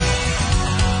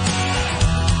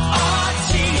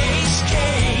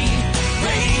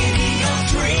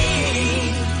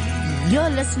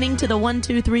listening to the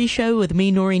 123 show with me,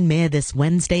 Noreen Mayer, this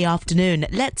Wednesday afternoon.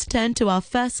 Let's turn to our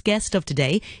first guest of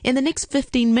today. In the next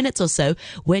 15 minutes or so,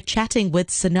 we're chatting with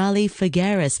Sonalie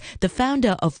Figueiras, the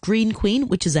founder of Green Queen,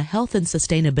 which is a health and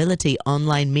sustainability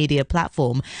online media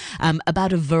platform,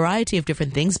 about a variety of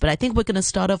different things. But I think we're going to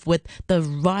start off with the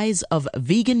rise of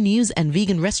vegan news and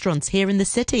vegan restaurants here in the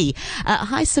city.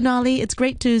 Hi, Sonalie. It's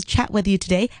great to chat with you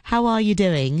today. How are you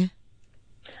doing?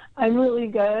 I'm really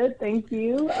good, thank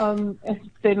you. It's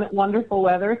been wonderful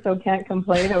weather, so can't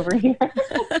complain over here.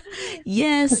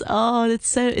 Yes,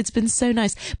 it's been so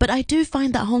nice. But I do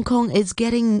find that Hong Kong is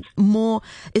getting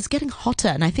hotter,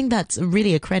 and I think that's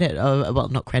really a credit of, well,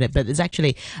 not credit, but it's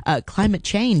actually climate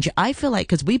change. I feel like,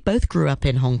 because we both grew up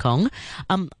in Hong Kong,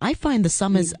 I find the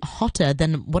summers hotter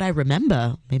than what I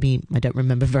remember. Maybe I don't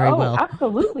remember very well. Oh,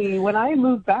 absolutely. When I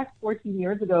moved back 14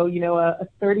 years ago, a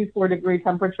 34-degree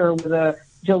temperature with a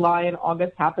July and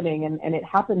August happening, and it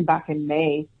happened back in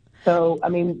May. So, I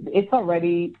mean, it's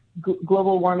already,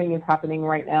 global warming is happening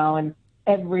right now, and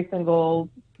every single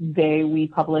day we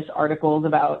publish articles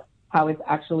about how it's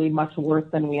actually much worse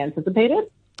than we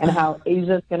anticipated and how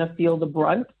Asia is going to feel the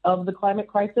brunt of the climate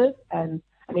crisis. And,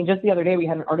 I mean, just the other day we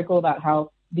had an article about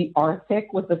how the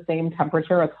Arctic was the same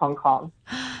temperature as Hong Kong,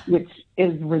 which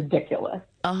is ridiculous.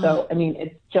 So, I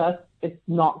mean, it's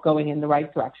not going in the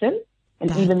right direction. And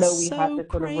even though we had this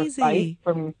sort of respite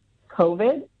from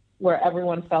COVID, where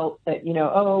everyone felt that,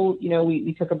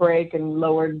 we took a break and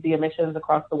lowered the emissions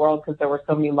across the world because there were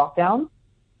so many lockdowns,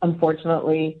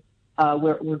 unfortunately,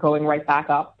 we're going right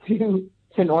back up to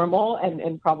normal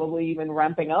and probably even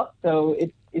ramping up. So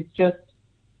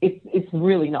it's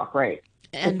really not great.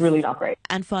 It's really not great.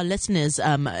 And for our listeners,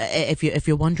 if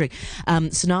you're wondering,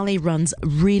 Sonalie runs a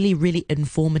really, really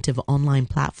informative online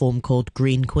platform called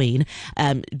Green Queen.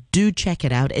 Do check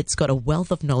it out. It's got a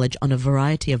wealth of knowledge on a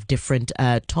variety of different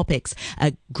topics.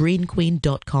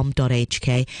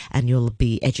 greenqueen.com.hk, and you'll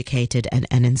be educated and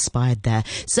inspired there.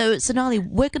 So, Sonalie,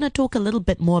 we're going to talk a little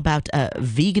bit more about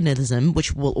veganism,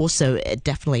 which will also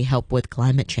definitely help with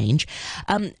climate change.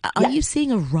 Are you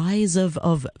seeing a rise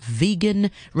of vegan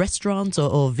restaurants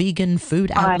or vegan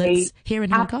food outlets here in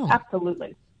Hong Kong?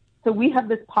 Absolutely. So we have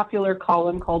this popular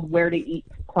column called Where to Eat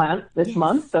Plants this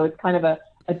month. So it's kind of a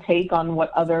take on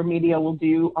what other media will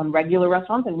do on regular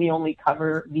restaurants. And we only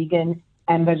cover vegan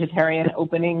and vegetarian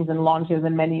openings and launches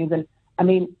and menus. And I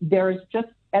mean, there's just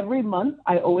every month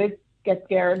I always get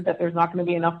scared that there's not going to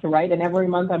be enough to write. And every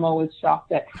month I'm always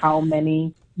shocked at how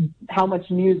much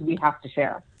news we have to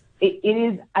share. It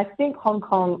is, I think Hong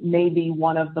Kong may be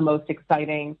one of the most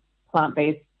exciting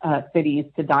plant-based cities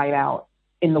to dine out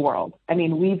in the world. I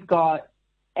mean, we've got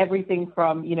everything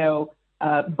from,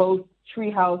 both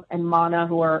Treehouse and Mana,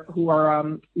 who are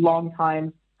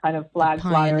longtime kind of flag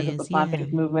flyers of the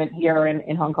plant-based movement here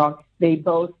in Hong Kong. They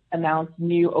both announced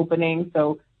new openings.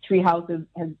 So Treehouse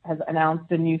has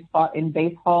announced a new spot in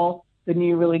Base Hall, the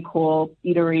new really cool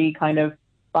eatery kind of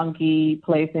funky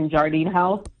place in Jardine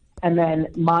House. And then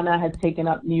Mana has taken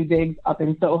up new digs up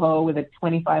in Soho with a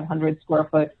 2,500 square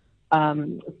foot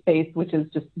space, which is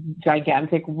just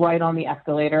gigantic, right on the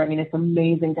escalator. I mean, it's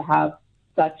amazing to have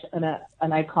such an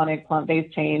iconic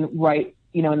plant-based chain right,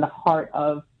 in the heart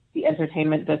of the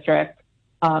entertainment district.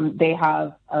 They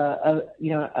have a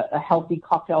healthy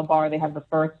cocktail bar. They have the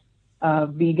first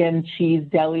vegan cheese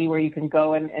deli where you can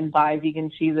go and buy vegan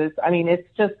cheeses. I mean, it's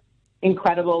just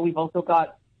incredible. We've also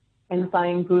got in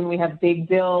Siang Boon, we have Big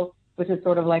Dill, which is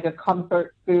sort of like a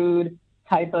comfort food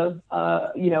type of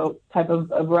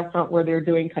restaurant where they're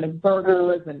doing kind of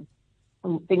burgers and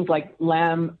things like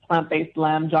plant-based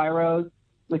lamb gyros,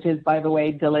 which is, by the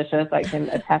way, delicious. I can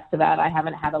attest to that. I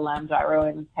haven't had a lamb gyro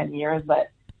in 10 years, but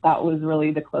that was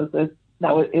really the closest.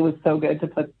 It was so good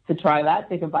to try that,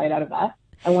 take a bite out of that.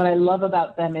 And what I love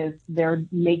about them is they're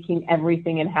making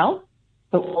everything in-house.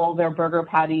 So all their burger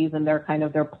patties and their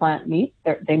plant meats,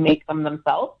 they make them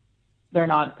themselves. They're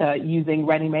not using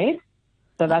ready-made.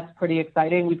 So that's pretty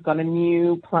exciting. We've got a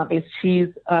new plant-based cheese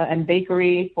and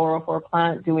bakery, 404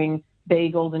 Plant, doing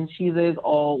bagels and cheeses,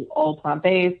 all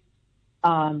plant-based.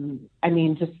 I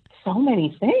mean, just so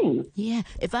many things. Yeah.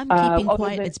 If I'm keeping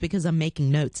quiet, it's because I'm making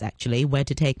notes, actually, where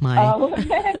to take my...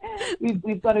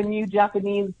 We've got a new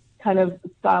Japanese kind of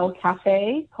style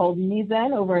cafe called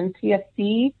Mizen over in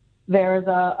TSC. There's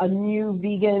a new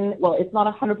vegan, well, it's not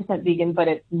 100% vegan, but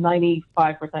it's 95%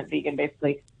 vegan,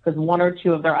 basically, because one or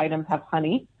two of their items have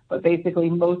honey, but basically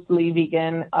mostly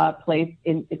vegan place.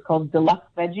 It's called Deluxe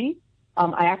Veggie.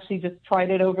 I actually just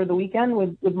tried it over the weekend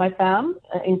with my fam,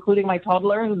 including my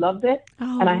toddler who loved it.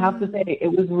 And I have to say,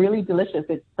 it was really delicious.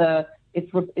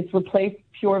 It's replaced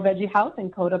Pure Veggie House in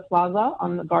Coda Plaza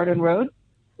on the Garden Road,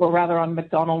 or rather on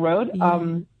McDonald Road.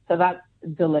 Yeah. So that's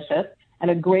delicious.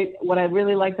 And what I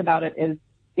really liked about it is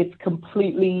it's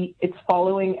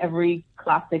following every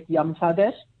classic yum cha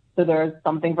dish. So there's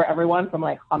something for everyone from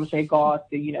like hamshe go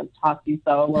to, tasi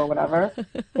so or whatever.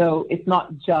 So it's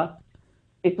not just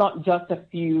a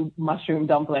few mushroom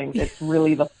dumplings. It's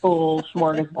really the full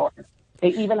smorgasbord. They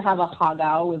even have a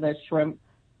hagao with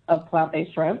a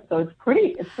plant-based shrimp. So it's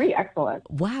pretty excellent.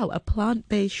 Wow, a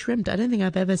plant-based shrimp. I don't think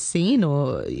I've ever seen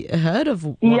or heard of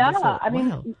one Yeah, before. I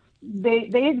mean,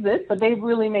 they exist, but they've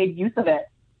really made use of it.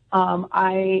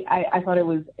 I thought it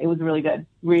was really good,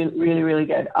 really, really, really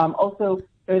good. Also,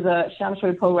 there's a Sham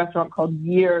Shui Po restaurant called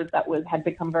Years that had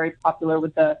become very popular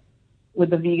with the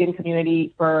vegan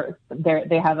community.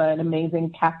 They have an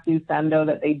amazing katsu sando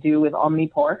that they do with Omni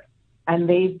pork, and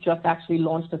they've just actually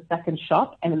launched a second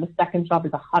shop, and in the second shop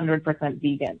is 100%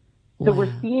 vegan. So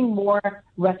we're seeing more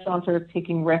restaurateurs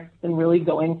taking risks and really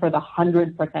going for the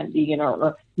 100% vegan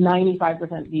or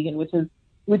 95% vegan, which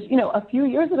a few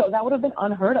years ago that would have been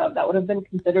unheard of. That would have been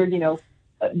considered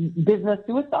business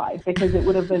suicide, because it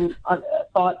would have been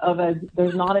thought of as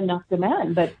there's not enough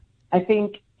demand. But I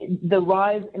think the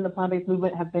rise in the plant-based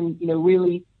movement has been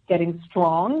really getting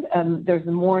strong, and there's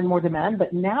more and more demand.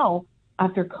 But now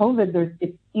after COVID,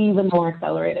 it's even more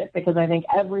accelerated, because I think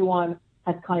everyone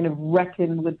has kind of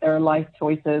reckoned with their life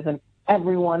choices, and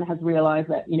everyone has realized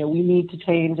that, we need to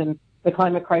change, and the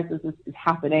climate crisis is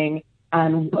happening.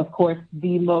 And of course,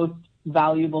 the most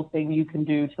valuable thing you can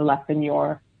do to lessen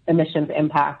your emissions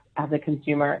impact as a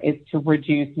consumer is to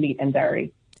reduce meat and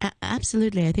dairy.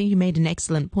 Absolutely. I think you made an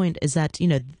excellent point, is that,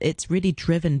 it's really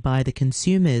driven by the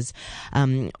consumers.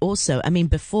 Also, I mean,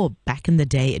 back in the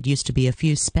day, it used to be a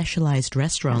few specialized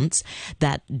restaurants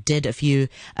that did a few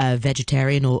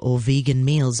vegetarian or vegan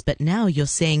meals. But now you're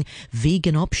seeing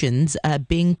vegan options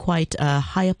being quite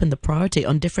high up in the priority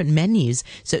on different menus.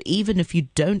 So even if you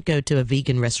don't go to a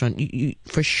vegan restaurant, you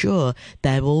for sure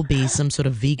there will be some sort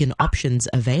of vegan options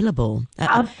available.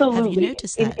 Absolutely. Have you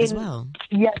noticed that as well?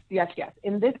 Yes.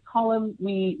 In this column,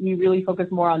 we really focus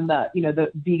more on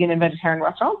the vegan and vegetarian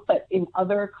restaurants, but in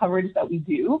other coverage that we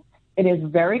do, it is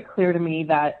very clear to me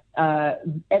that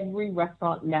every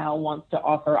restaurant now wants to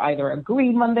offer either a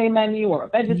Green Monday menu or a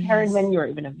vegetarian menu or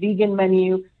even a vegan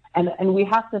menu. And we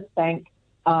have to thank,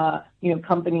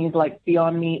 companies like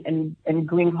Beyond Meat and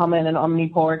Green Common and Omni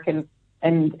Pork and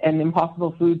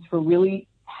Impossible Foods for really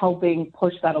helping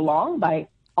push that along by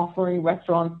offering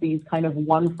restaurants these kind of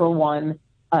one-for-one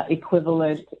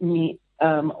equivalent meat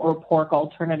or pork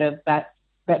alternatives that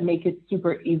make it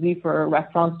super easy for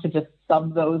restaurants to just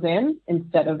sub those in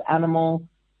instead of animal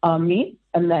meat,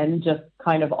 and then just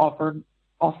kind of offer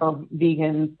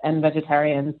vegans and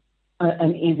vegetarians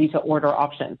an easy to order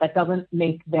option that doesn't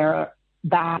make their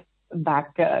back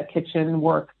kitchen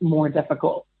work more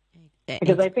difficult.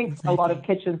 Because I think a lot of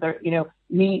kitchens are,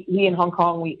 we in Hong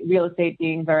Kong, real estate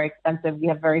being very expensive, we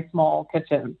have very small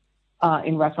kitchens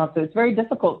in restaurants. So it's very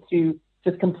difficult to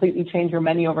just completely change your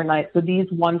menu overnight. So these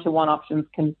one-to-one options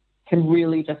can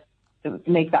really just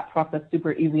make that process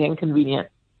super easy and convenient.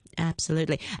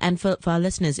 Absolutely. And for our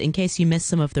listeners, in case you missed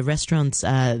some of the restaurants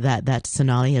that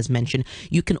Sonalie has mentioned,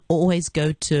 you can always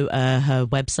go to her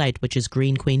website, which is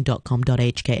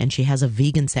greenqueen.com.hk, and she has a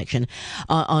vegan section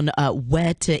on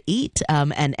where to eat.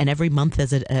 And every month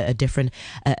there's a different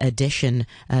edition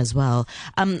as well.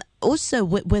 Also,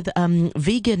 with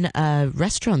vegan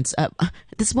restaurants,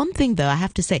 there's one thing, though, I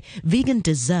have to say, vegan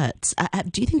desserts.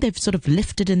 Do you think they've sort of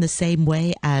lifted in the same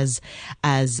way as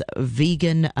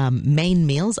vegan main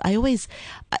meals? I always,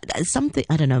 something,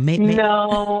 I don't know.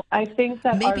 No, I think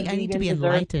that maybe our I need to vegan be dessert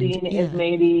enlightened. scene is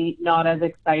maybe not as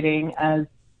exciting as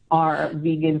our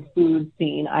vegan food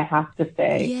scene, I have to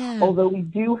say. Yeah. Although we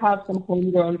do have some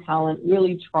homegrown talent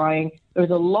really trying.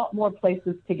 There's a lot more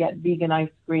places to get vegan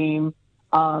ice cream.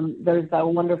 There's a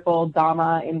wonderful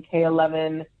Dama in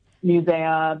K11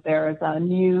 Musea. There's a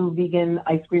new vegan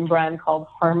ice cream brand called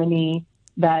Harmony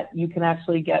that you can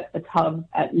actually get a tub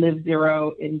at Live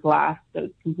Zero in glass, so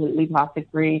it's completely plastic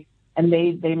free. And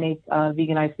they make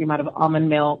vegan ice cream out of almond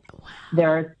milk. Wow.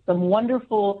 There's some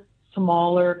wonderful,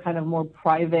 smaller, kind of more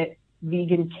private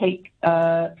vegan cake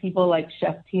people like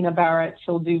Chef Tina Barrett.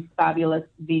 She'll do fabulous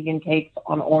vegan cakes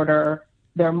on order.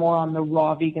 They're more on the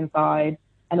raw vegan side.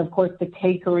 And of course, the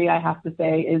cakery, I have to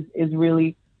say, is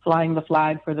really flying the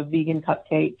flag for the vegan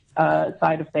cupcake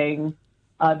side of things.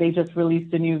 They just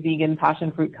released a new vegan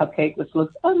passion fruit cupcake, which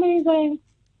looks amazing.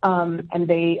 And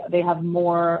they have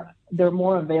more. They're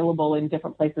more available in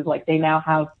different places. Like they now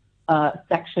have a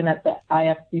section at the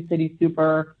IFC City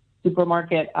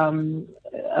supermarket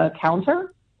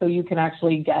counter, so you can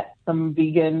actually get some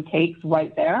vegan cakes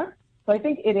right there. So I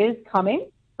think it is coming,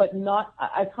 but not,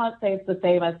 I can't say it's the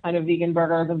same as kind of vegan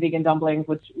burgers and vegan dumplings,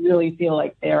 which really feel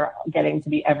like they're getting to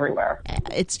be everywhere.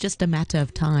 It's just a matter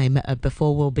of time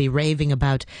before we'll be raving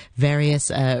about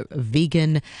various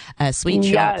vegan sweet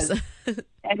shops.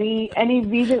 Any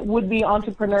vegan would-be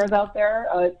entrepreneurs out there,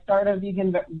 start a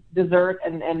vegan dessert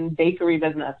and bakery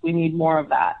business. We need more of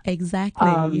that.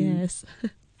 Exactly, yes.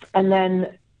 And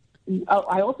then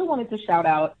I also wanted to shout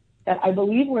out that I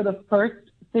believe we're the first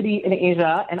city in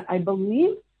Asia, and I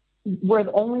believe we're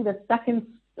only the second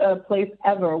place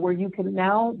ever where you can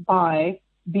now buy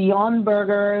Beyond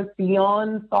Burgers,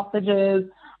 Beyond Sausages,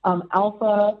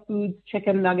 Alpha Foods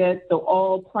chicken nuggets, so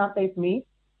all plant-based meat,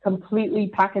 completely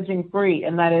packaging free.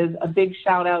 And that is a big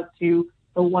shout out to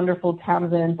the wonderful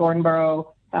Tamsin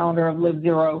Thornborough, founder of Live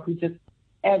Zero, who just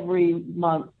every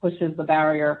month pushes the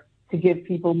barrier to give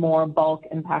people more bulk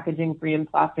and packaging free and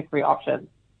plastic free options.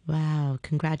 Wow,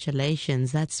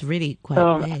 congratulations. That's really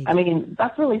quite big. I mean,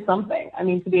 that's really something. I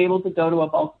mean, to be able to go to a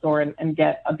bulk store and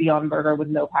get a Beyond Burger with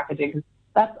no packaging, 'cause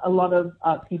that's a lot of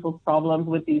people's problems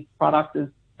with these products is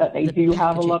that they do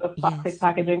have a lot of plastic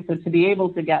packaging. So to be able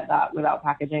to get that without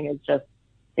packaging is just,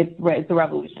 it's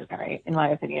revolutionary, in my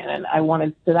opinion.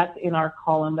 And so that's in our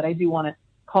column, but I do want to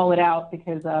call it out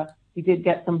because we did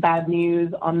get some bad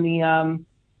news on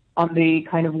the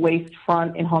kind of waste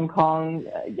front in Hong Kong.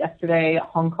 Yesterday,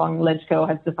 Hong Kong LegCo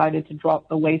has decided to drop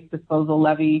the waste disposal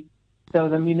levy. So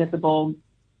the municipal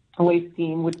waste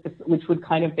scheme, which would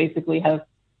kind of basically have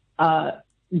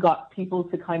got people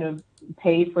to kind of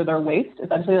pay for their waste.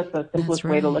 Essentially, that's the simplest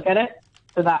way to look at it.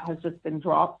 So that has just been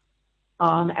dropped.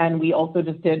 And we also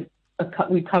just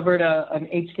we covered an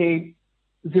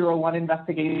HK01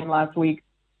 investigation last week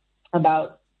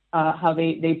about how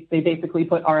they basically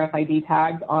put RFID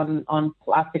tags on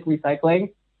plastic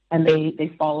recycling, and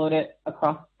they followed it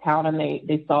across town, and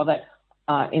they saw that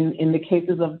in the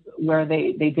cases of where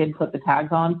they did put the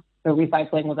tags on, the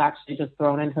recycling was actually just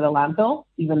thrown into the landfill,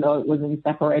 even though it was in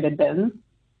separated bins,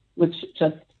 which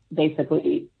just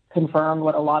basically confirmed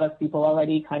what a lot of people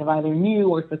already kind of either knew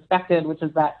or suspected, which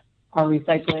is that our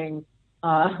recycling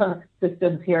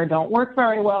systems here don't work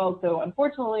very well. So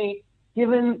unfortunately,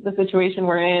 given the situation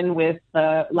we're in with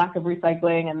the lack of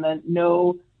recycling and the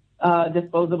no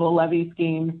disposable levy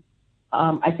scheme,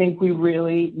 I think we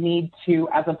really need to,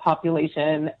 as a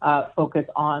population, focus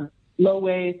on low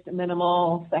waste,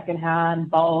 minimal, secondhand,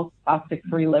 bulk,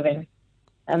 plastic-free living.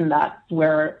 And that's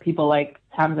where people like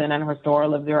Tamsin and her store,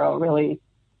 Live Zero, really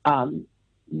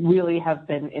have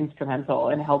been instrumental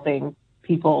in helping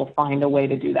people find a way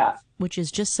to do that. Which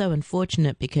is just so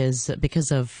unfortunate because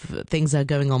of things that are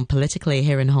going on politically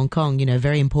here in Hong Kong. You know,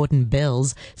 very important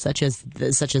bills such as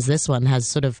this one has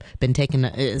sort of been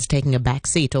taking a back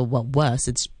seat, or what worse,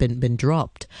 it's been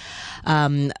dropped.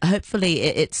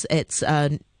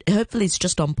 Hopefully it's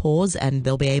just on pause and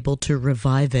they'll be able to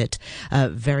revive it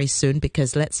very soon,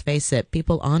 because let's face it,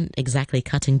 people aren't exactly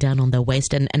cutting down on their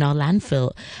waste, and our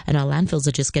landfills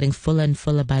are just getting fuller and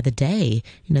fuller by the day.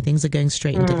 You know, things are going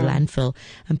straight into the landfill,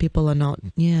 and people are not.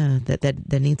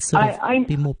 There needs to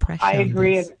be more pressure. I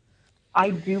agree.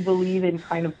 I do believe in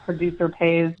kind of producer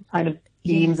pays kind of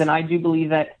schemes, and I do believe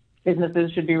that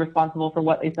businesses should be responsible for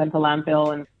what they send to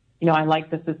landfill. And I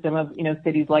like the system of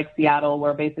cities like Seattle,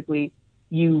 where basically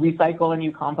you recycle and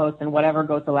you compost, and whatever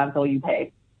goes to landfill, you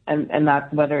pay. And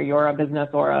that's whether you're a business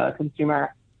or a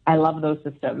consumer. I love those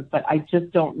systems, but I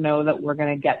just don't know that we're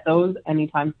going to get those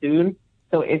anytime soon.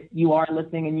 So if you are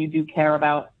listening and you do care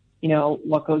about,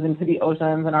 what goes into the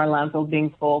oceans and our landfills being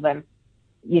full, then,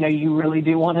 you really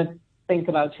do want to think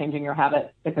about changing your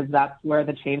habits, because that's where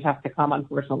the change has to come,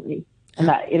 unfortunately. And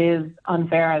that it is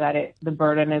unfair that the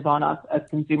burden is on us as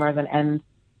consumers and end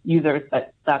users.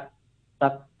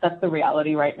 That's the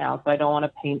reality right now. So I don't want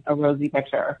to paint a rosy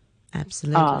picture.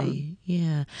 Absolutely.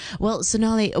 Yeah. Well,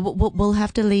 Sonalie, we'll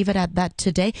have to leave it at that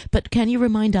today. But can you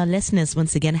remind our listeners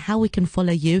once again how we can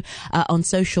follow you on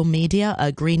social media?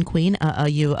 Green Queen, are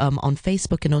you on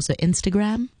Facebook and also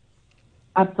Instagram?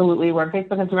 Absolutely. We're on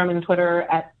Facebook, Instagram, and Twitter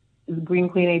at Green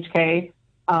Queen HK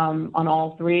on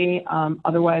all three.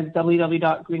 Otherwise,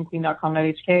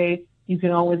 www.greenqueen.com.hk. You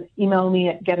can always email me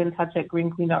at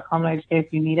getintouch@greenqueen.com.hk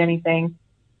if you need anything.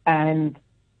 And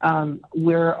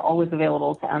we're always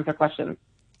available to answer questions.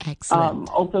 Excellent.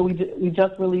 Also, we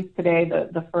just released today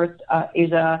the first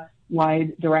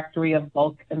Asia-wide directory of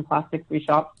bulk and plastic-free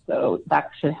shops. So that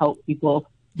should help people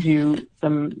do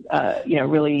some,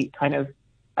 really kind of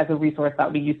as a resource that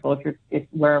would be useful if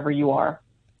wherever you are.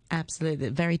 Absolutely.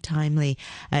 Very timely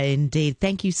indeed.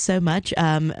 Thank you so much,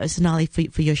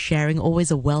 Sonalie, for your sharing.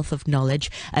 Always a wealth of knowledge.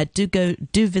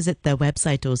 Do visit their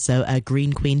website also,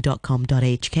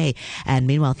 greenqueen.com.hk. And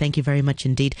meanwhile, thank you very much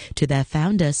indeed to their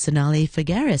founder, Sonalie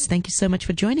Figueiras. Thank you so much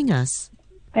for joining us.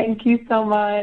 Thank you so much.